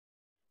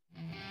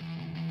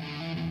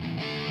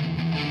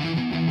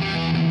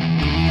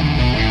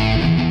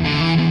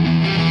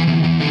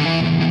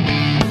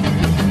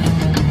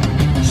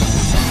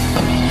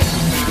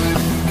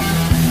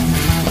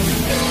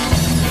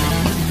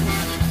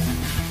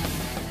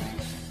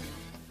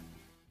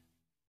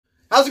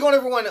How's it going,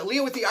 everyone?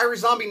 Leo with the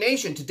Zombie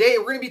Nation. Today,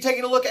 we're going to be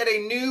taking a look at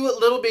a new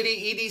little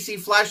bitty EDC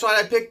flashlight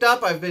I picked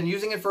up. I've been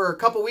using it for a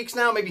couple weeks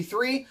now, maybe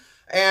 3,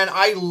 and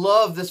I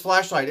love this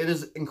flashlight. It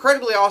is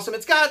incredibly awesome.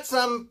 It's got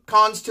some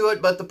cons to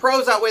it, but the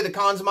pros outweigh the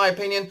cons, in my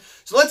opinion.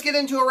 So let's get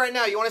into it right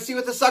now. You want to see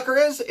what the sucker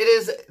is? It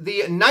is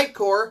the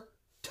Nitecore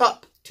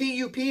TUP.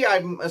 T-U-P,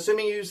 I'm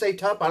assuming you say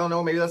TUP. I don't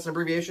know, maybe that's an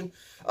abbreviation.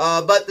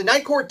 But the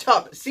Nitecore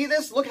TUP. See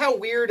this? Look how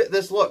weird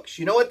this looks.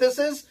 You know what this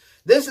is?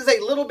 This is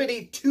a little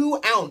bitty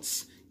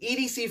 2-ounce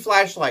EDC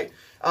flashlight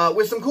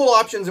with some cool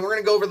options, and we're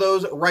going to go over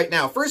those right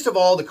now. First of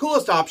all, the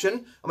coolest option,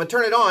 I'm going to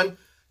turn it on,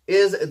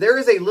 is there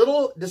is a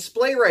little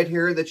display right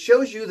here that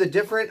shows you the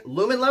different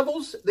lumen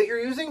levels that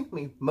you're using. Let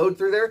me mode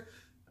through there.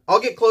 I'll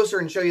get closer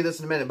and show you this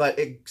in a minute, but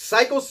it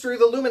cycles through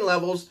the lumen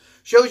levels,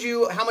 shows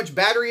you how much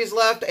battery is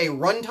left, a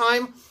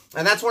runtime,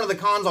 and that's one of the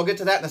cons. I'll get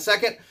to that in a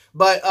second.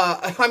 But,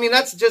 I mean,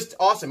 that's just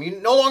awesome.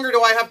 No longer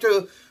do I have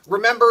to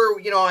remember,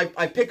 you know,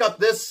 I pick up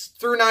this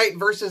through night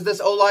versus this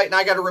O-light, and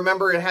I got to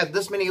remember it had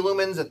this many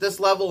lumens at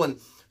this level and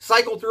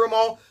cycle through them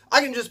all.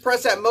 I can just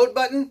press that mode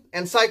button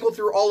and cycle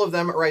through all of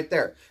them right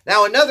there.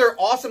 Now, another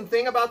awesome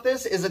thing about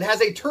this is it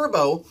has a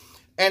turbo,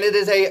 and it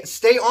is a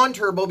stay-on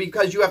turbo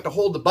because you have to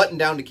hold the button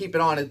down to keep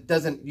it on. It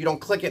doesn't, you don't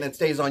click it and it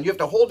stays on. You have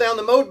to hold down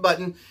the mode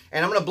button,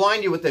 and I'm going to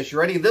blind you with this. You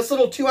ready? This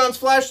little 2-ounce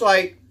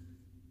flashlight,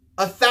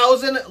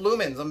 1,000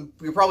 lumens.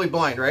 You're probably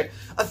blind, right?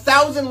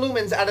 1,000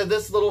 lumens out of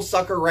this little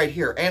sucker right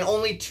here, and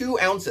only 2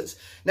 ounces.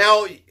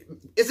 Now,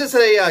 is this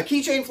a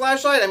keychain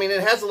flashlight? I mean,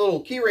 it has a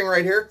little key ring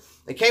right here.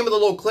 It came with a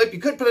little clip. You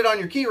could put it on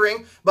your key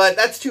ring, but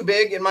that's too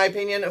big, in my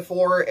opinion,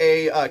 for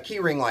a key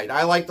ring light.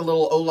 I like the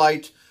little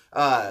O-light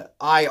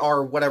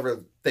IR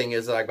whatever thing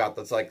is that I got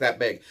that's like that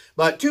big.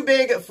 But too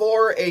big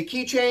for a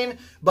keychain,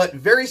 but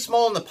very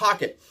small in the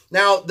pocket.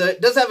 Now,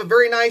 it does have a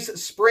very nice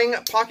spring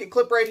pocket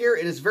clip right here.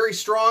 It is very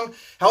strong.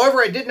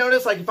 However, I did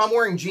notice, like if I'm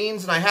wearing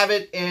jeans and I have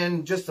it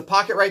in just the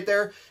pocket right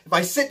there, if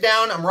I sit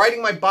down, I'm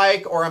riding my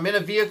bike or I'm in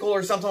a vehicle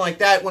or something like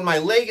that, when my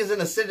leg is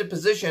in a seated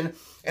position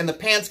and the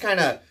pants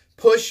kind of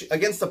push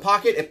against the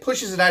pocket, it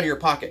pushes it out of your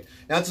pocket.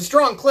 Now, it's a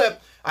strong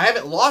clip. I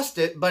haven't lost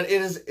it, but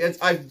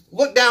I've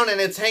looked down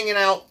and it's hanging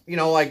out, you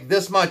know, like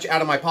this much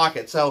out of my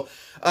pocket. So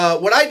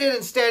what I did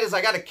instead is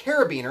I got a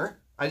carabiner.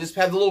 I just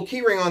have the little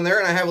key ring on there,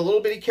 and I have a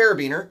little bitty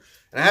carabiner,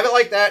 and I have it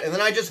like that, and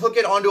then I just hook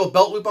it onto a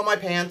belt loop on my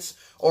pants,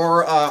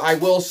 or I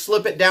will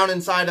slip it down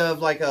inside of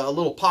like a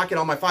little pocket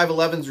on my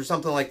 511s or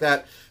something like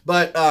that.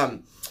 But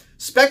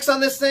specs on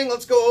this thing,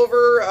 let's go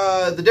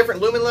over the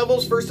different lumen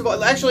levels. First of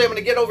all, actually, I'm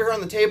going to get over here on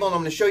the table, and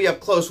I'm going to show you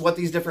up close what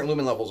these different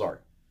lumen levels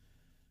are.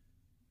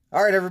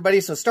 All right,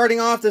 everybody, so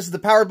starting off, this is the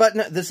power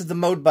button, this is the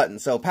mode button.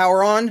 So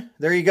power on,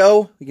 there you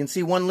go. You can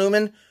see 1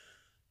 lumen,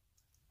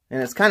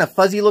 and it's kind of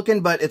fuzzy looking,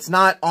 but it's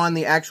not on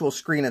the actual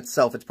screen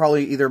itself. It's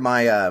probably either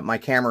my my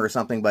camera or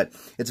something, but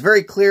it's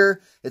very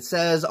clear. It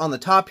says on the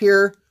top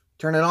here,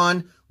 turn it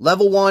on,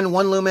 level 1,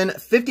 1 lumen,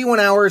 51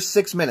 hours,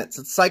 6 minutes.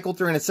 It's cycled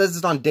through, and it says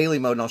it's on daily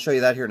mode, and I'll show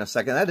you that here in a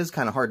second. That is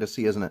kind of hard to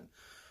see, isn't it?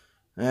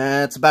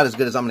 It's about as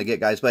good as I'm going to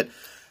get, guys, but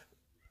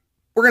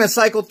we're going to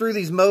cycle through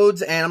these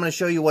modes, and I'm going to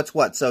show you what's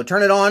what. So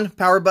turn it on,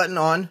 power button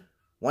on,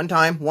 1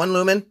 time, 1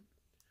 lumen.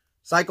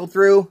 Cycle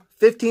through,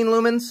 15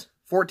 lumens,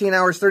 14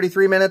 hours,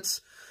 33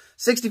 minutes.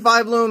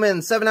 65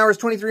 lumens, 7 hours,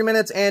 23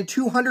 minutes. And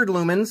 200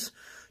 lumens,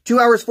 2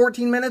 hours,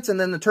 14 minutes. And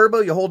then the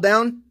turbo, you hold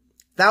down,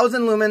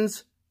 1,000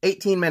 lumens,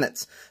 18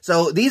 minutes.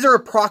 So these are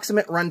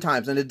approximate run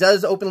times, and it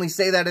does openly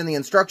say that in the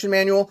instruction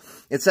manual.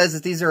 It says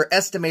that these are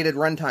estimated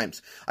run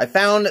times. I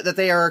found that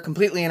they are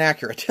completely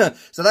inaccurate.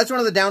 So that's one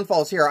of the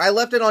downfalls here. I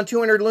left it on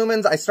 200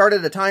 lumens. I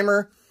started a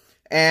timer,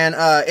 and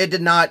it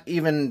did not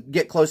even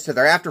get close to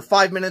there. After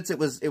 5 minutes, it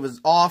was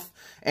off,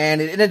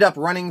 and it ended up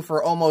running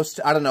for almost,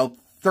 I don't know,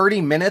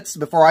 30 minutes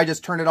before I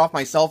just turned it off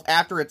myself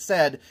after it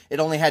said it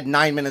only had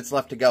 9 minutes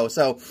left to go.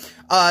 So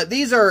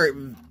these are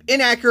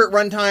inaccurate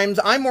run times.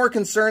 I'm more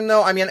concerned,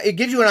 though. I mean, it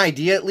gives you an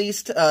idea, at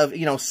least, of,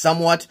 you know,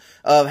 somewhat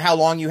of how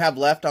long you have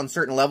left on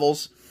certain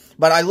levels.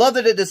 But I love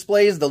that it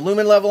displays the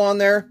lumen level on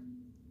there.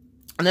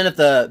 And then if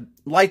the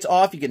light's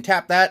off, you can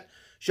tap that.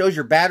 Shows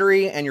your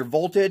battery and your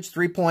voltage,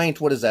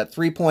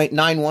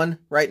 3.91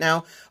 right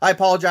now. I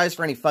apologize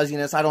for any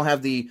fuzziness. I don't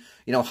have the,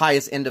 you know,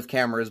 highest end of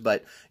cameras,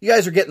 but you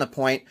guys are getting the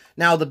point.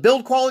 Now, the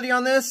build quality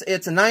on this,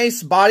 it's a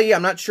nice body.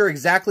 I'm not sure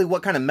exactly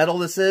what kind of metal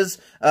this is,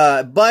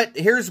 but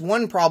here's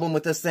one problem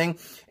with this thing.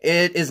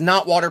 It is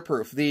not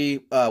waterproof.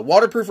 The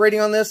waterproof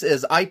rating on this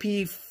is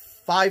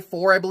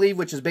IP54, I believe,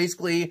 which is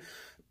basically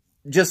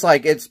just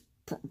like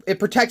it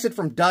protects it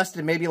from dust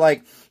and maybe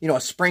like, you know,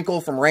 a sprinkle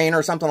from rain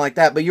or something like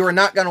that. But you are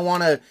not going to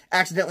want to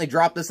accidentally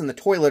drop this in the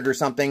toilet or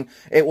something.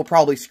 It will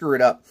probably screw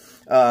it up.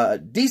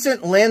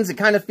 Decent lens. It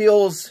kind of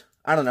feels,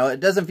 I don't know,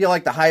 it doesn't feel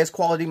like the highest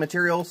quality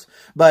materials.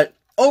 But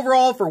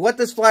overall, for what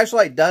this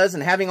flashlight does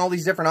and having all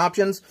these different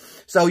options.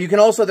 So you can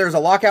also, there's a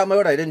lockout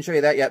mode. I didn't show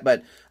you that yet,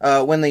 but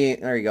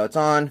there you go. It's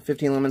on,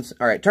 15 lumens.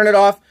 All right, turn it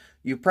off.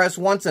 You press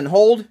once and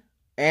hold,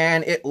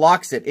 and it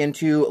locks it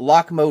into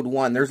lock mode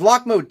 1. There's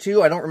lock mode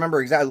 2. I don't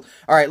remember exactly.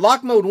 All right,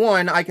 lock mode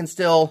 1, I can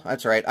still,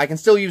 that's right, I can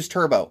still use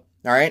turbo.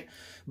 All right,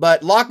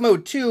 but lock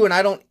mode 2, and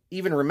I don't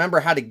even remember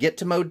how to get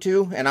to mode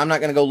 2, and I'm not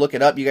going to go look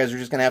it up. You guys are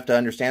just going to have to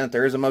understand that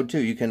there is a mode 2.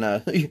 You can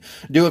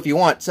do if you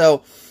want.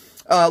 So,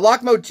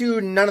 lock mode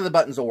 2, none of the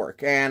buttons will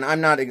work. And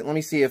I'm not, let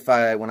me see if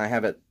when I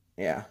have it,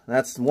 yeah,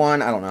 that's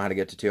 1. I don't know how to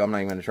get to 2. I'm not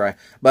even going to try.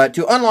 But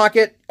to unlock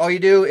it, all you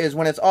do is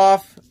when it's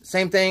off,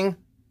 same thing.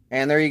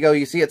 And there you go.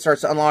 You see it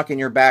starts to unlock and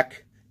you're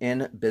back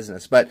in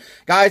business. But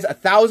guys,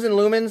 1,000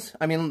 lumens.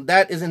 I mean,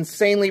 that is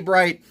insanely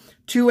bright.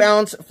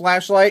 2-ounce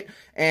flashlight.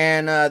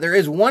 And there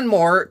is one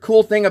more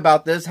cool thing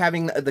about this,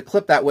 having the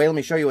clip that way. Let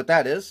me show you what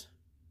that is.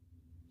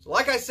 So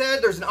like I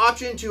said, there's an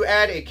option to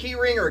add a key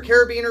ring or a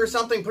carabiner or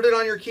something, put it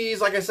on your keys.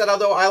 Like I said,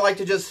 although I like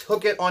to just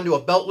hook it onto a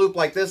belt loop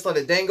like this, let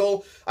it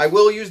dangle. I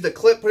will use the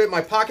clip, put it in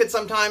my pocket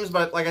sometimes,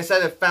 but like I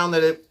said, I found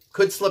that it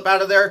could slip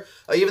out of there,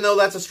 even though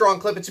that's a strong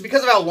clip. It's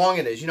because of how long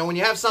it is. You know, when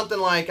you have something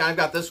like, I've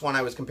got this one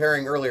I was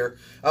comparing earlier.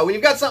 When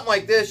you've got something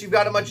like this, you've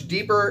got a much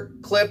deeper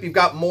clip. You've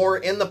got more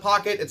in the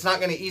pocket. It's not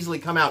going to easily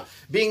come out.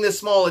 Being this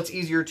small, it's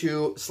easier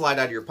to slide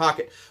out of your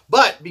pocket.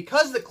 But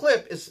because the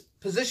clip is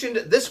positioned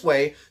this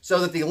way so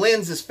that the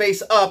lens is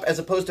face up as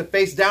opposed to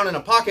face down in a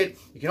pocket,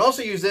 you can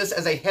also use this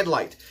as a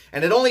headlight.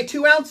 And at only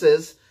 2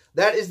 ounces,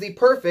 that is the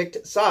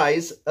perfect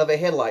size of a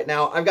headlight.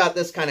 Now, I've got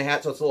this kind of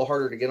hat, so it's a little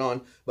harder to get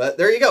on. But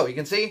there you go. You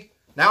can see,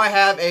 now I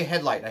have a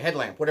headlight, a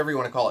headlamp, whatever you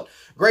want to call it.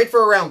 Great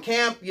for around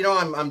camp. You know,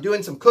 I'm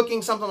doing some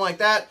cooking, something like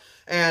that.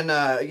 And,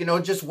 you know,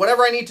 just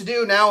whatever I need to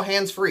do now,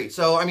 hands-free.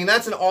 So, I mean,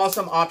 that's an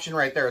awesome option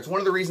right there. It's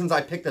one of the reasons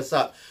I picked this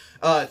up.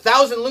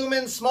 1,000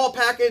 lumens, small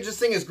package. This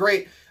thing is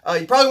great.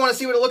 You probably want to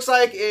see what it looks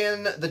like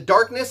in the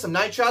darkness, some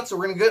night shots. So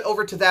we're going to get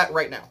over to that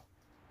right now.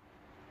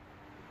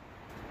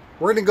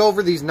 We're going to go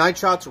over these night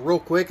shots real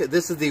quick.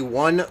 This is the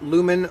 1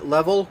 lumen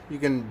level. You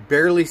can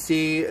barely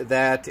see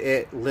that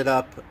it lit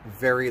up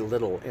very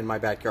little in my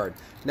backyard.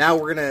 Now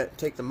we're going to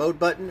take the mode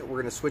button. We're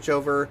going to switch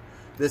over.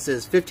 This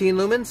is 15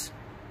 lumens.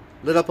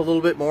 Lit up a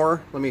little bit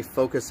more. Let me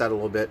focus that a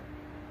little bit.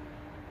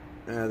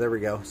 There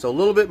we go. So a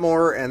little bit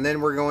more, and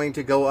then we're going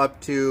to go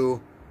up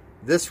to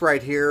this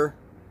right here,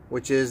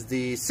 which is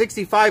the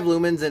 65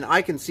 lumens, and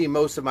I can see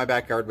most of my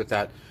backyard with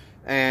that.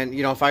 And,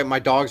 you know, if my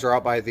dogs are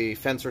out by the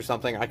fence or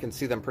something, I can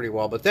see them pretty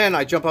well. But then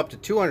I jump up to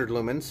 200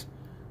 lumens,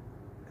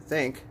 I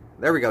think.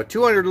 There we go,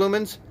 200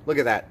 lumens. Look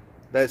at that.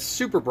 That's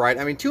super bright.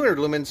 I mean, 200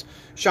 lumens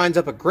shines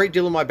up a great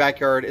deal in my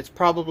backyard. It's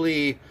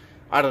probably,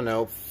 I don't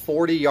know,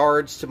 40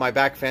 yards to my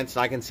back fence,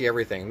 and I can see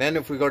everything. Then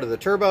if we go to the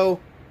turbo,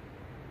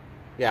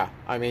 yeah,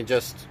 I mean,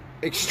 just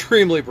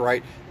extremely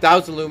bright.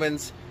 1,000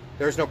 lumens.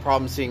 There's no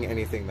problem seeing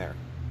anything there.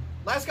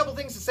 Last couple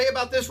things to say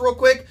about this real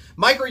quick.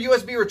 Micro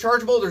USB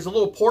rechargeable. There's a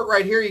little port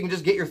right here. You can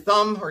just get your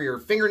thumb or your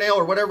fingernail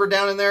or whatever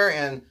down in there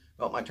and,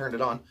 oh, I turned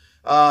it on.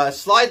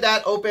 Slide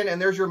that open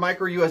and there's your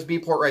micro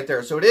USB port right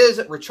there. So it is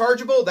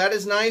rechargeable. That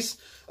is nice.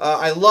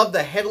 I love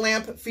the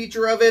headlamp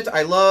feature of it.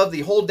 I love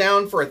the hold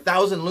down for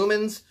 1,000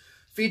 lumens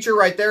feature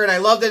right there. And I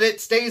love that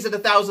it stays at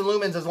 1,000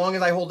 lumens as long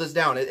as I hold this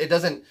down. It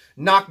doesn't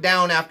knock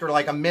down after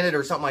like a minute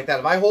or something like that.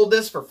 If I hold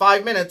this for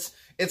 5 minutes,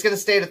 it's going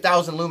to stay at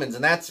 1,000 lumens,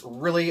 and that's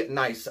really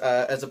nice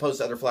as opposed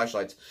to other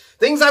flashlights.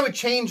 Things I would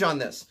change on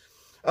this.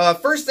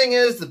 First thing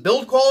is the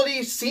build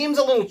quality seems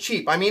a little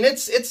cheap. I mean,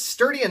 it's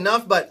sturdy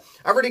enough, but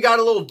I've already got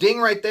a little ding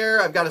right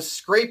there. I've got a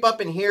scrape up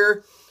in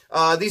here.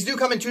 These do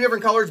come in 2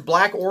 different colors,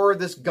 black or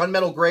this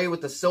gunmetal gray with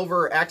the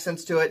silver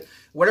accents to it.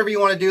 Whatever you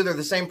want to do, they're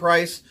the same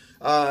price.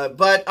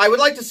 But I would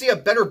like to see a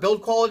better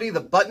build quality. The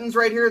buttons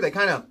right here, they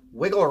kind of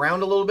wiggle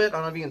around a little bit. I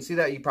don't know if you can see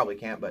that. You probably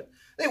can't, but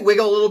they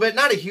wiggle a little bit.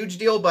 Not a huge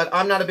deal, but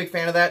I'm not a big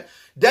fan of that.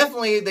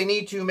 Definitely, they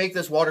need to make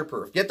this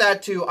waterproof. Get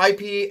that to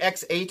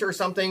IPX8 or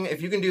something.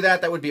 If you can do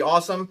that, that would be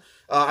awesome.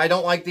 I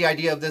don't like the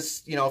idea of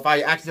this, you know, if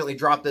I accidentally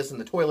drop this in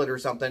the toilet or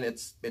something,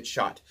 it's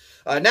shot.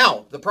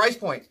 Now, the price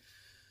point.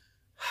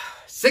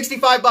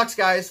 65 bucks,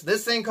 guys.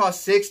 This thing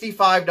costs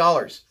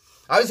 $65.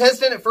 I was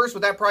hesitant at first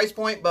with that price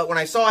point, but when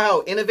I saw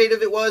how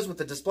innovative it was with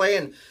the display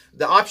and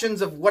the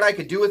options of what I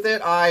could do with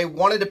it, I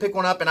wanted to pick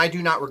one up, and I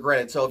do not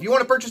regret it. So if you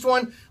want to purchase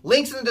one,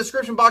 links in the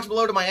description box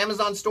below to my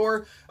Amazon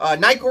store.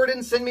 Nitecore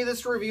didn't send me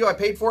this to review. I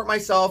paid for it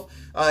myself.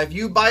 If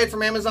you buy it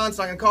from Amazon, it's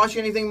not going to cost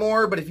you anything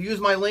more, but if you use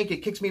my link, it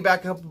kicks me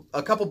back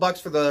a couple bucks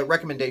for the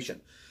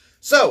recommendation.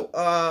 So,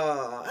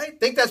 I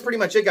think that's pretty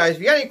much it, guys. If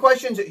you got any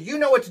questions, you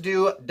know what to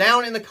do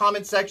down in the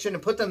comment section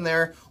and put them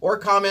there, or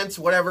comments,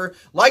 whatever.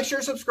 Like, share,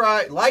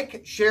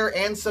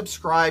 and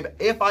subscribe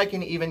if I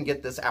can even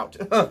get this out.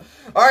 All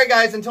right,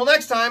 guys, until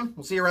next time,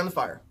 we'll see you around the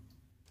fire.